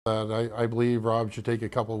I believe Rob should take a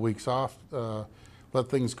couple of weeks off, let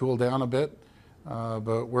things cool down a bit.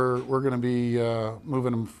 But we're going to be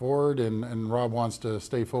moving him forward, and Rob wants to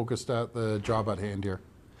stay focused at the job at hand here.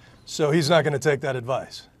 So he's not going to take that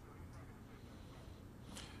advice?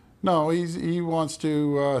 No, he wants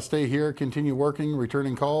to stay here, continue working,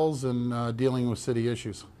 returning calls, and dealing with city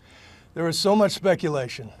issues. There is so much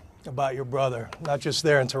speculation about your brother, not just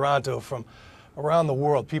there in Toronto, from around the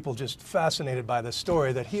world, people just fascinated by this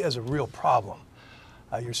story, that he has a real problem.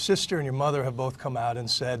 Your sister and your mother have both come out and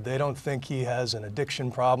said they don't think he has an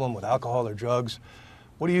addiction problem with alcohol or drugs.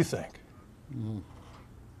 What do you think?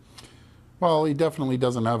 Well, he definitely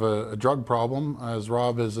doesn't have a drug problem, as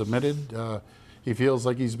Rob has admitted. He feels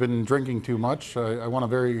like he's been drinking too much. I want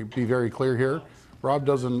to be very clear here. Rob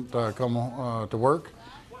doesn't come to work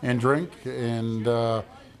and drink, and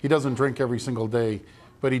he doesn't drink every single day.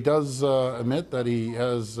 But he does admit that he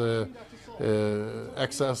has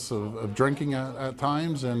excess of drinking at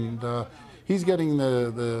times, and he's getting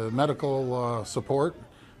the medical support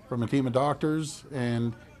from a team of doctors,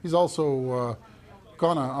 and he's also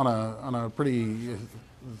gone on a pretty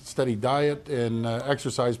steady diet and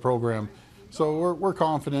exercise program. So we're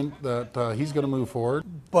confident that he's going to move forward.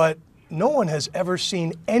 But no one has ever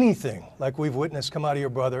seen anything like we've witnessed come out of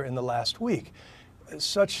your brother in the last week.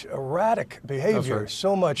 Such erratic behavior, right.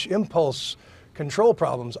 So much impulse control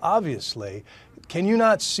problems, obviously. Can you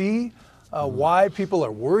not see why people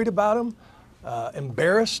are worried about him,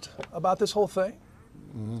 embarrassed about this whole thing?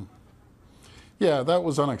 Yeah, that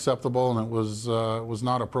was unacceptable, and it was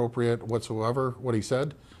not appropriate whatsoever, what he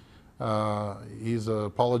said. He's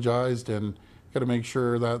apologized, and got to make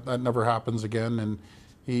sure that that never happens again, and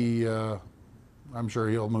I'm sure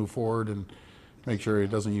he'll move forward and make sure he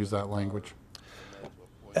doesn't use that language.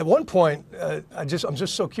 At one point, I'm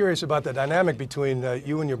just so curious about the dynamic between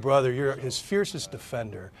you and your brother. You're his fiercest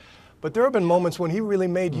defender. But there have been moments when he really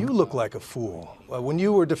made you look like a fool. When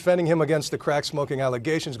you were defending him against the crack smoking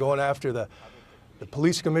allegations, going after the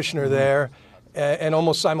police commissioner there, and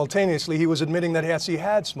almost simultaneously he was admitting that he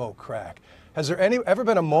had smoked crack. Has there ever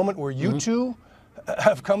been a moment where you two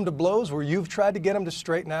have come to blows, where you've tried to get him to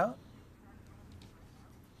straighten out?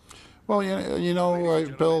 Well, you know,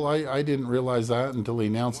 Bill, I didn't realize that until he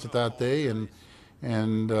announced it that day, and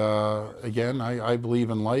again, I believe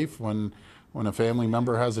in life. When a family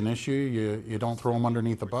member has an issue, you don't throw them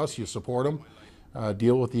underneath the bus. You support them,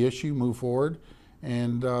 deal with the issue, move forward,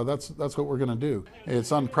 and that's what we're going to do.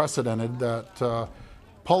 It's unprecedented that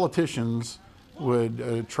politicians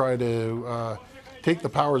would try to take the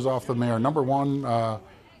powers off the mayor. Number one,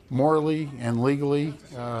 morally and legally,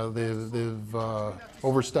 they've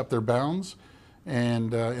overstepped their bounds,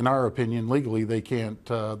 and in our opinion, legally they can't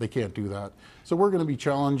do that. So we're going to be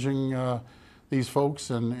challenging these folks,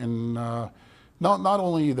 and not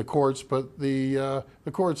only the courts, but the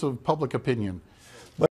courts of public opinion.